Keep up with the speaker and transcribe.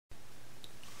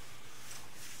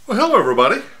Well, hello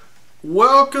everybody.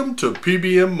 Welcome to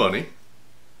P.B.M. Money.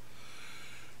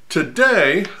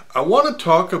 Today, I want to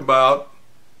talk about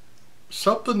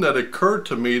something that occurred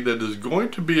to me that is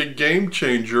going to be a game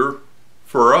changer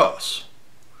for us.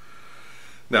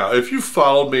 Now, if you've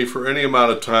followed me for any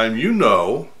amount of time, you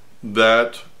know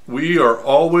that we are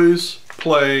always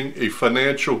playing a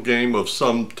financial game of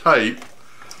some type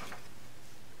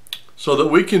so that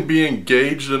we can be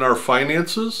engaged in our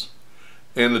finances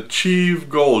and achieve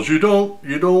goals. You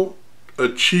don't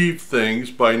achieve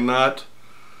things by not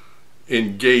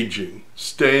engaging,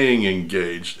 staying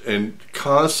engaged, and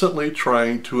constantly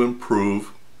trying to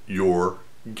improve your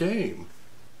game.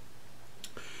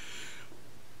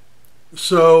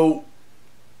 So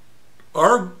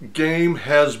our game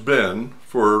has been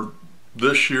for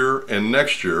this year and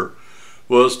next year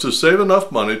was to save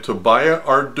enough money to buy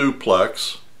our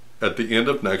duplex at the end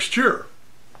of next year.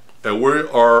 And we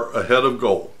are ahead of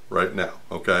goal right now,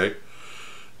 okay?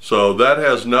 So that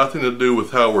has nothing to do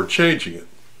with how we're changing it.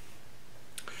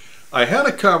 I had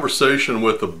a conversation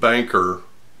with a banker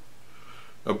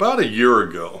about a year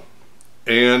ago,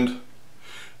 and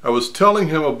I was telling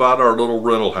him about our little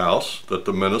rental house that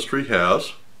the ministry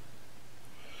has,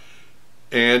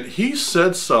 and he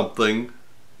said something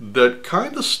that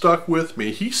kind of stuck with me.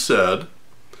 He said,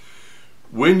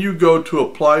 when you go to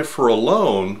apply for a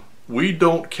loan, we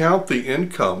don't count the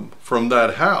income from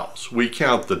that house. We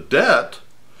count the debt,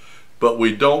 but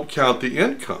we don't count the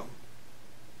income.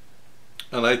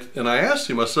 And I asked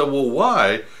him, I said, well,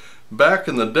 why? Back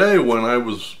in the day when I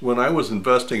was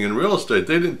investing in real estate,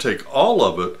 they didn't take all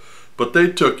of it, but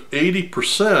they took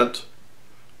 80%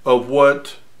 of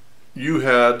what you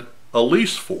had a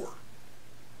lease for.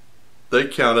 They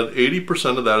counted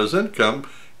 80% of that as income,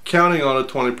 counting on a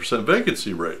 20%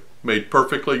 vacancy rate. Made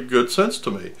perfectly good sense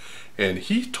to me. And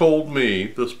he told me,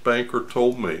 this banker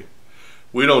told me,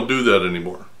 we don't do that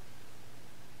anymore.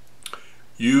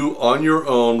 You, on your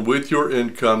own, with your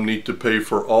income, need to pay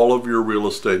for all of your real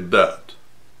estate debt.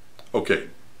 Okay,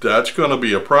 that's going to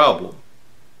be a problem.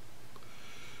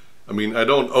 I mean, I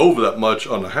don't owe that much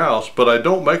on the house, but I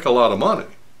don't make a lot of money.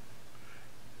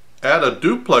 Add a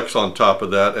duplex on top of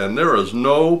that, and there is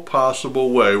no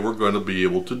possible way we're going to be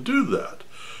able to do that.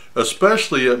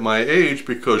 Especially at my age,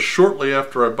 because shortly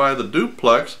after I buy the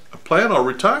duplex, I plan on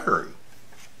retiring.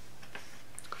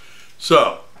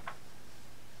 So,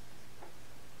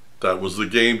 that was the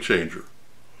game changer.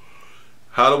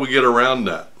 How do we get around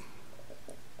that?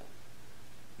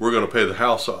 We're going to pay the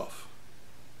house off.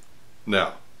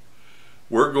 Now,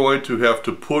 we're going to have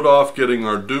to put off getting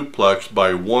our duplex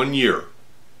by 1 year.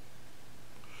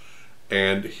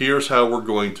 And here's how we're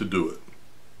going to do it.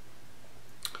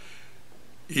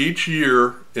 Each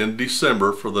year in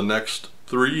December for the next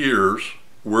 3 years,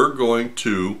 we're going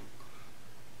to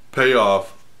pay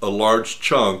off a large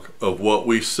chunk of what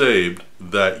we saved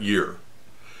that year.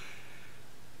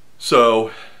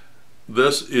 So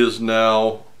this is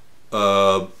now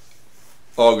August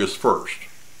 1st.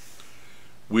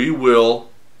 We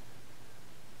will,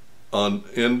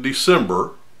 in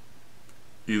December,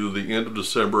 either the end of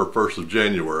December or 1st of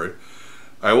January,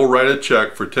 I will write a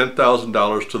check for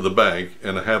 $10,000 to the bank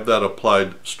and have that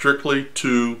applied strictly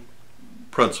to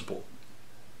principal.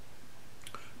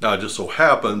 Now, it just so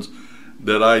happens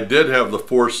that I did have the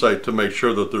foresight to make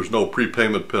sure that there's no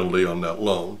prepayment penalty on that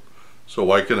loan,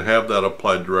 so I can have that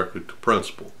applied directly to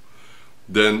principal.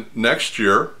 Then next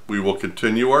year, we will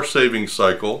continue our savings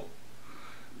cycle,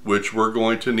 which we're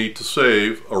going to need to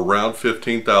save around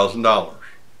 $15,000,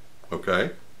 okay?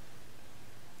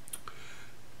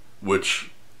 Which,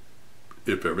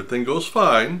 if everything goes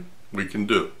fine, we can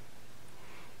do.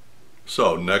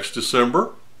 So next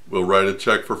December, we'll write a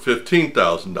check for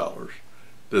 $15,000.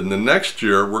 Then the next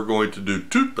year, we're going to do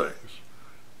two things.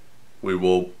 We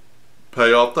will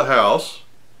pay off the house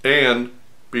and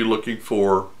be looking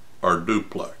for our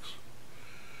duplex.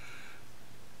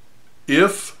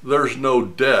 If there's no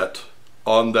debt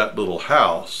on that little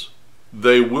house,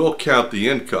 they will count the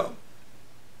income.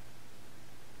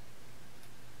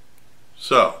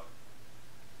 So,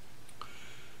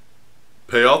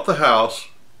 pay off the house,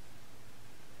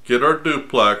 get our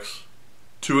duplex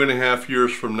 2.5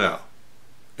 years from now,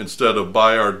 instead of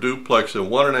buy our duplex in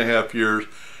 1.5 years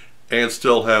and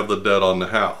still have the debt on the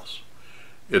house.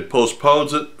 It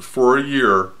postpones it for a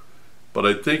year, but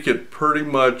I think it pretty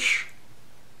much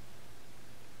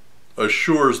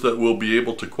assures that we'll be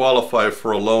able to qualify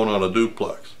for a loan on a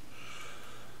duplex.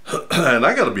 And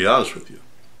I got to be honest with you.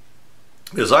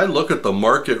 As I look at the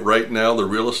market right now, the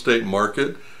real estate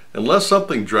market, unless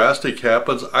something drastic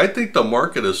happens, I think the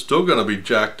market is still going to be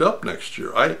jacked up next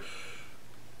year.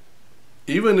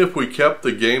 even if we kept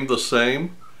the game the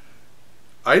same,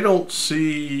 I don't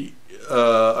see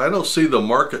the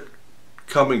market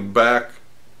coming back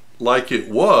like it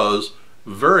was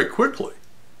very quickly.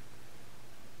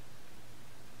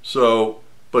 So,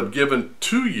 but given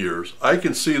 2 years, I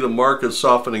can see the market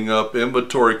softening up,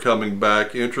 inventory coming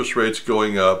back, interest rates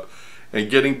going up, and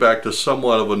getting back to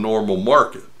somewhat of a normal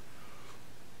market.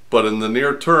 But in the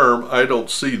near term, I don't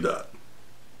see that.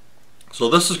 So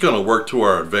this is going to work to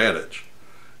our advantage.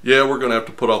 Yeah, we're going to have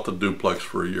to put off the duplex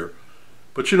for a year.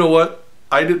 But you know what?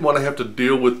 I didn't want to have to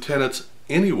deal with tenants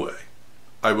anyway.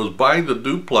 I was buying the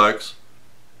duplex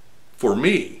for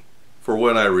me, for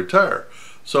when I retire.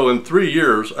 So in 3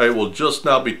 years, I will just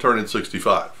now be turning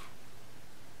 65.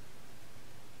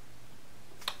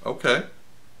 Okay.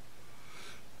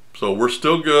 So we're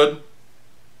still good.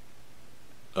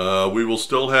 We will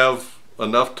still have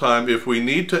enough time. If we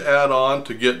need to add on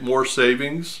to get more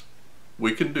savings,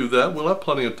 we can do that. We'll have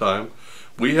plenty of time.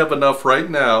 We have enough right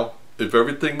now. If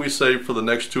everything we save for the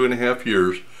next 2.5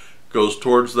 years goes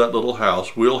towards that little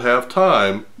house, we'll have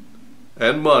time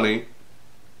and money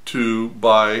to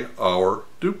buy our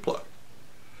duplex.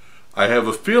 I have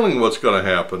a feeling what's going to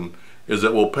happen is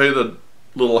that we'll pay the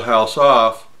little house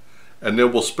off, and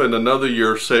then we'll spend another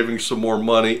year saving some more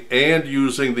money and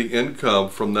using the income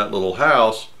from that little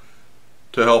house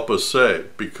to help us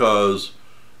save, because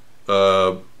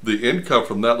the income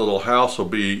from that little house will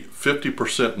be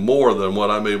 50% more than what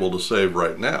I'm able to save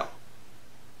right now.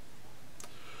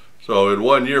 So in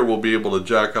 1 year, we'll be able to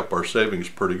jack up our savings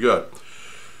pretty good.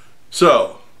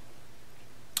 So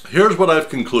here's what I've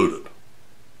concluded.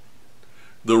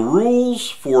 The rules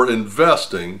for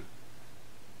investing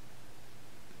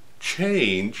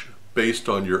change based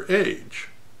on your age.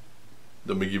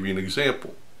 Let me give you an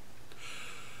example.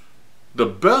 The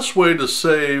best way to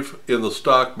save in the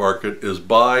stock market is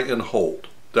buy and hold.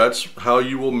 That's how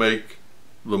you will make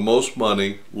the most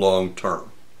money long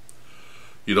term.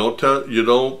 You don't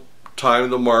time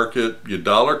the market. You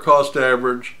dollar cost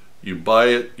average. You buy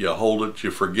it, you hold it,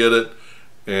 you forget it,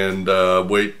 and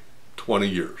wait 20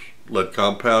 years. Let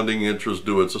compounding interest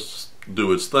do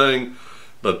its thing.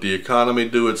 Let the economy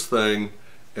do its thing,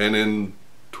 and in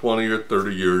 20 or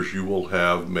 30 years you will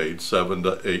have made 7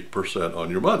 to 8%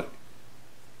 on your money.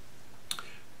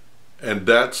 And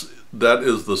that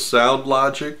is the sound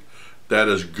logic. That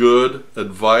is good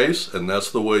advice, and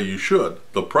that's the way you should.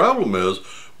 The problem is,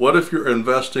 what if you're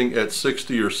investing at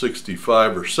 60 or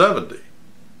 65 or 70?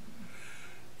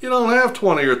 You don't have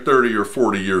 20 or 30 or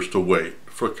 40 years to wait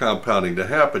for compounding to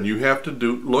happen. You have to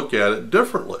look at it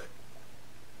differently.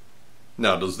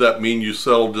 Now, does that mean you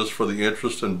sell just for the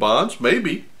interest in bonds?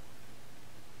 Maybe.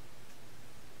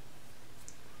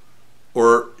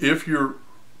 Or if you're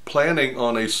planning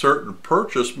on a certain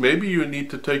purchase, maybe you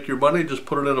need to take your money, just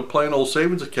put it in a plain old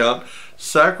savings account,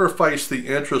 sacrifice the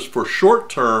interest for short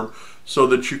term so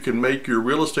that you can make your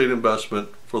real estate investment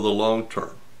for the long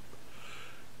term.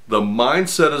 The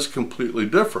mindset is completely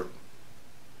different.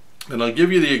 And I'll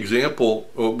give you the example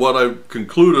of what I've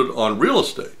concluded on real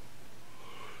estate.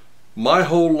 My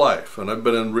whole life, and I've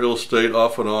been in real estate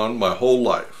off and on my whole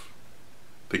life,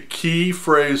 the key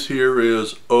phrase here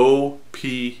is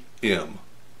OPM,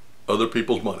 other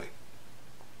people's money.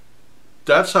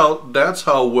 That's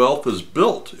how wealth is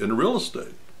built in real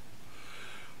estate.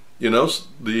 You know,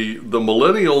 the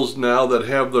millennials now that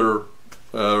have their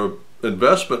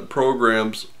investment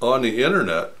programs on the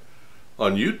internet,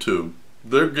 on YouTube,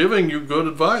 they're giving you good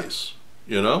advice,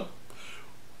 you know.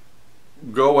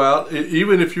 Go out,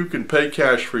 even if you can pay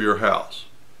cash for your house,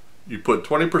 you put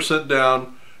 20%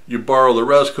 down, you borrow the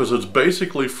rest, because it's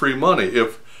basically free money.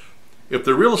 If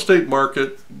the real estate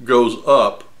market goes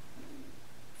up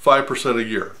 5% a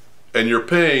year and you're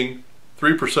paying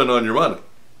 3% on your money,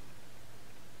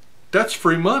 that's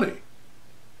free money.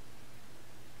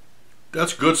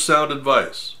 That's good sound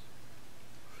advice.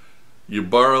 You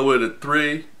borrow it at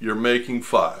 3, you're making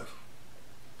 5.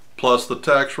 Plus the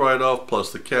tax write-off,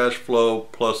 plus the cash flow,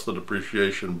 plus the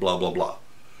depreciation, blah, blah, blah.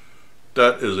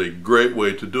 That is a great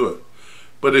way to do it.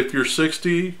 But if you're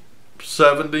 60,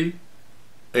 70,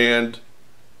 and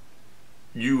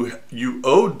you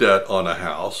owe debt on a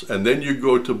house, and then you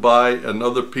go to buy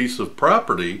another piece of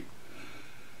property,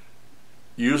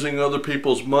 using other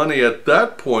people's money at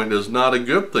that point is not a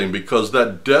good thing, because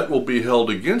that debt will be held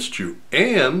against you.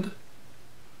 And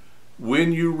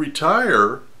when you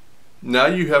retire, now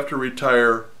you have to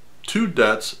retire 2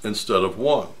 debts instead of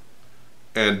 1.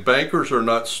 And bankers are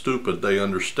not stupid. They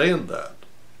understand that.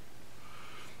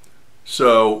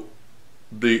 So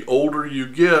the older you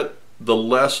get, the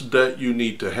less debt you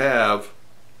need to have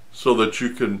so that you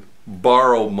can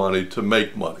borrow money to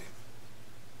make money.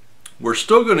 We're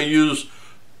still going to use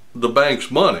the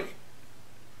bank's money,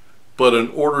 but in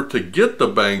order to get the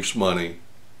bank's money,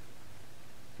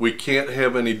 we can't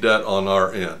have any debt on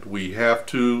our end. We have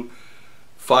to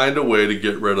find a way to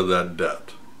get rid of that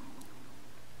debt.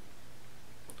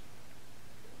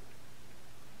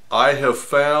 I have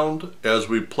found, as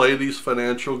we play these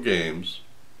financial games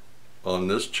on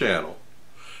this channel,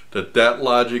 that that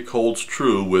logic holds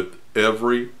true with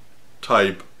every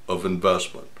type of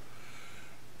investment.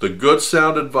 The good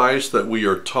sound advice that we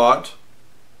are taught,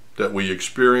 that we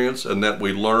experience, and that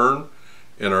we learn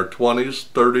in our 20s,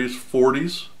 30s,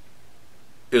 40s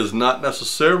is not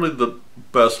necessarily the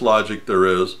best logic there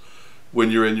is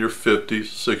when you're in your 50s,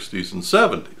 60s, and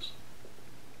 70s.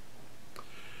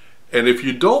 And if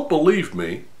you don't believe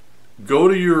me, go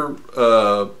to your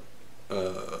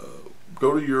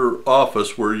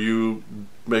office where you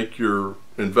make your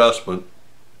investment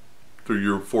through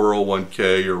your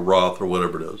 401k or Roth or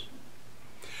whatever it is,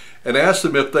 and ask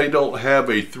them if they don't have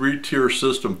a 3-tier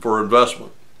system for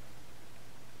investment.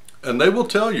 And they will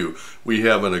tell you, we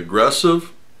have an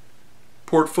aggressive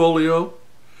portfolio,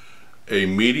 a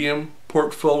medium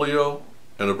portfolio,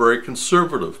 and a very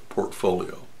conservative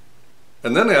portfolio.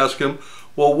 And then ask them,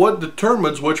 well, what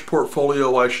determines which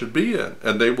portfolio I should be in?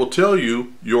 And they will tell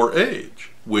you your age.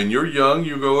 When you're young,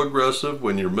 you go aggressive.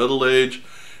 When you're middle age,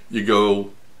 you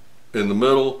go in the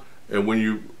middle. And when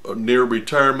you are near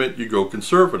retirement, you go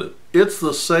conservative. It's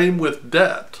the same with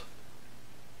debt.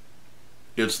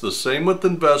 It's the same with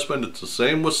investment. It's the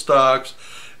same with stocks.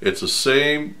 It's the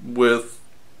same with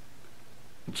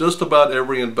just about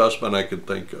every investment I can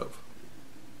think of.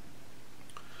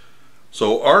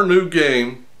 So our new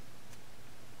game,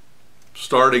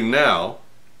 starting now,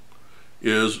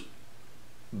 is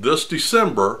this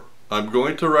December, I'm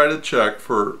going to write a check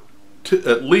for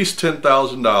at least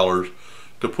 $10,000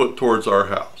 to put towards our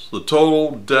house. The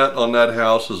total debt on that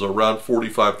house is around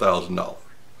 $45,000.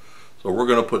 So we're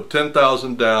going to put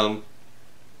 $10,000 down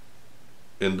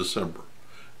in December.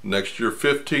 Next year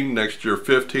 15, next year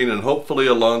 15, and hopefully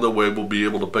along the way we'll be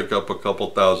able to pick up a couple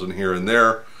thousand here and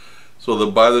there, so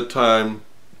that by the time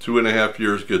 2.5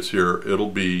 years gets here, it'll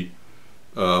be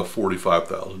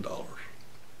 $45,000.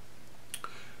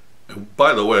 And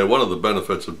by the way, one of the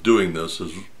benefits of doing this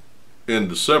is in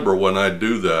December when I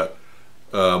do that,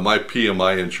 my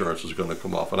PMI insurance is going to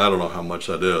come off, and I don't know how much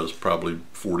that is, probably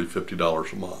 $40,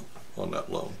 $50 a month on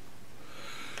that loan.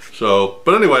 So,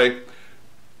 but anyway,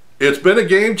 it's been a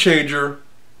game changer.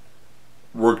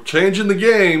 We're changing the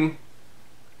game.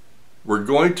 We're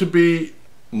going to be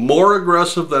more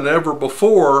aggressive than ever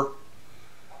before,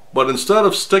 but instead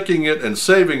of sticking it and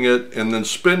saving it and then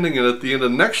spending it at the end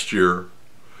of next year,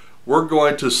 we're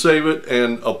going to save it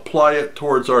and apply it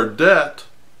towards our debt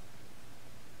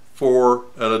for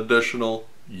an additional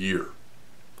year.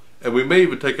 And we may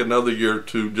even take another year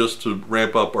just to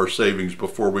ramp up our savings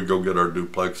before we go get our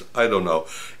duplex. I don't know.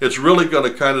 It's really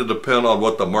going to kind of depend on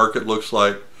what the market looks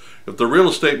like. If the real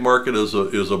estate market is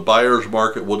a buyer's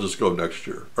market, we'll just go next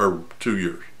year or 2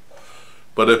 years.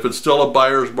 But if it's still a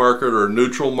buyer's market or a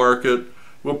neutral market,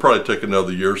 we'll probably take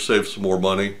another year, save some more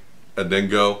money, and then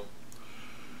go.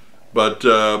 But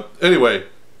anyway,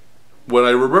 when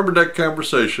I remembered that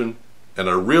conversation and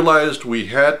I realized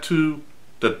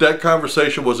that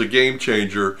conversation was a game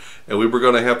changer and we were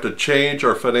going to have to change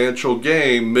our financial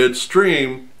game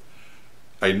midstream,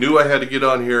 I knew I had to get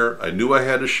on here. I knew I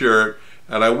had to share it.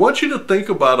 And I want you to think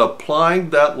about applying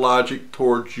that logic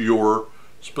towards your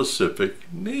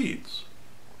specific needs.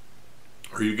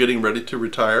 Are you getting ready to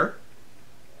retire?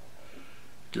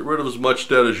 Get rid of as much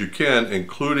debt as you can,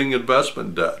 including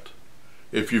investment debt.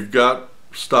 If you've got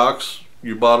stocks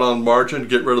you bought on margin,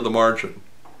 get rid of the margin.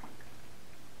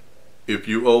 If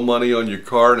you owe money on your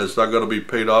car and it's not going to be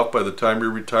paid off by the time you're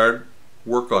retired,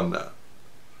 work on that.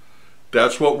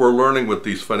 That's what we're learning with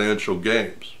these financial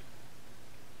games.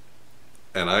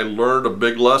 And I learned a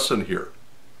big lesson here.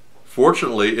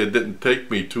 Fortunately, it didn't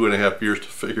take me 2.5 years to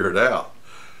figure it out.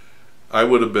 I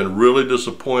would have been really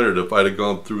disappointed if I'd have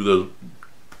gone through the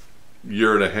 1.5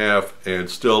 years and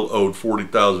still owed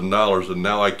 $40,000 and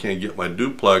now I can't get my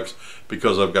duplex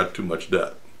because I've got too much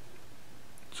debt.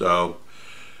 So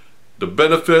the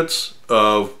benefits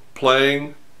of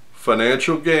playing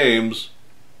financial games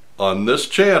on this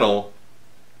channel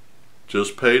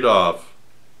just paid off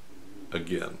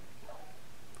again.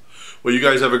 Well, you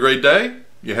guys have a great day,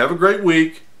 you have a great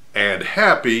week, and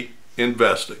happy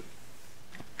investing.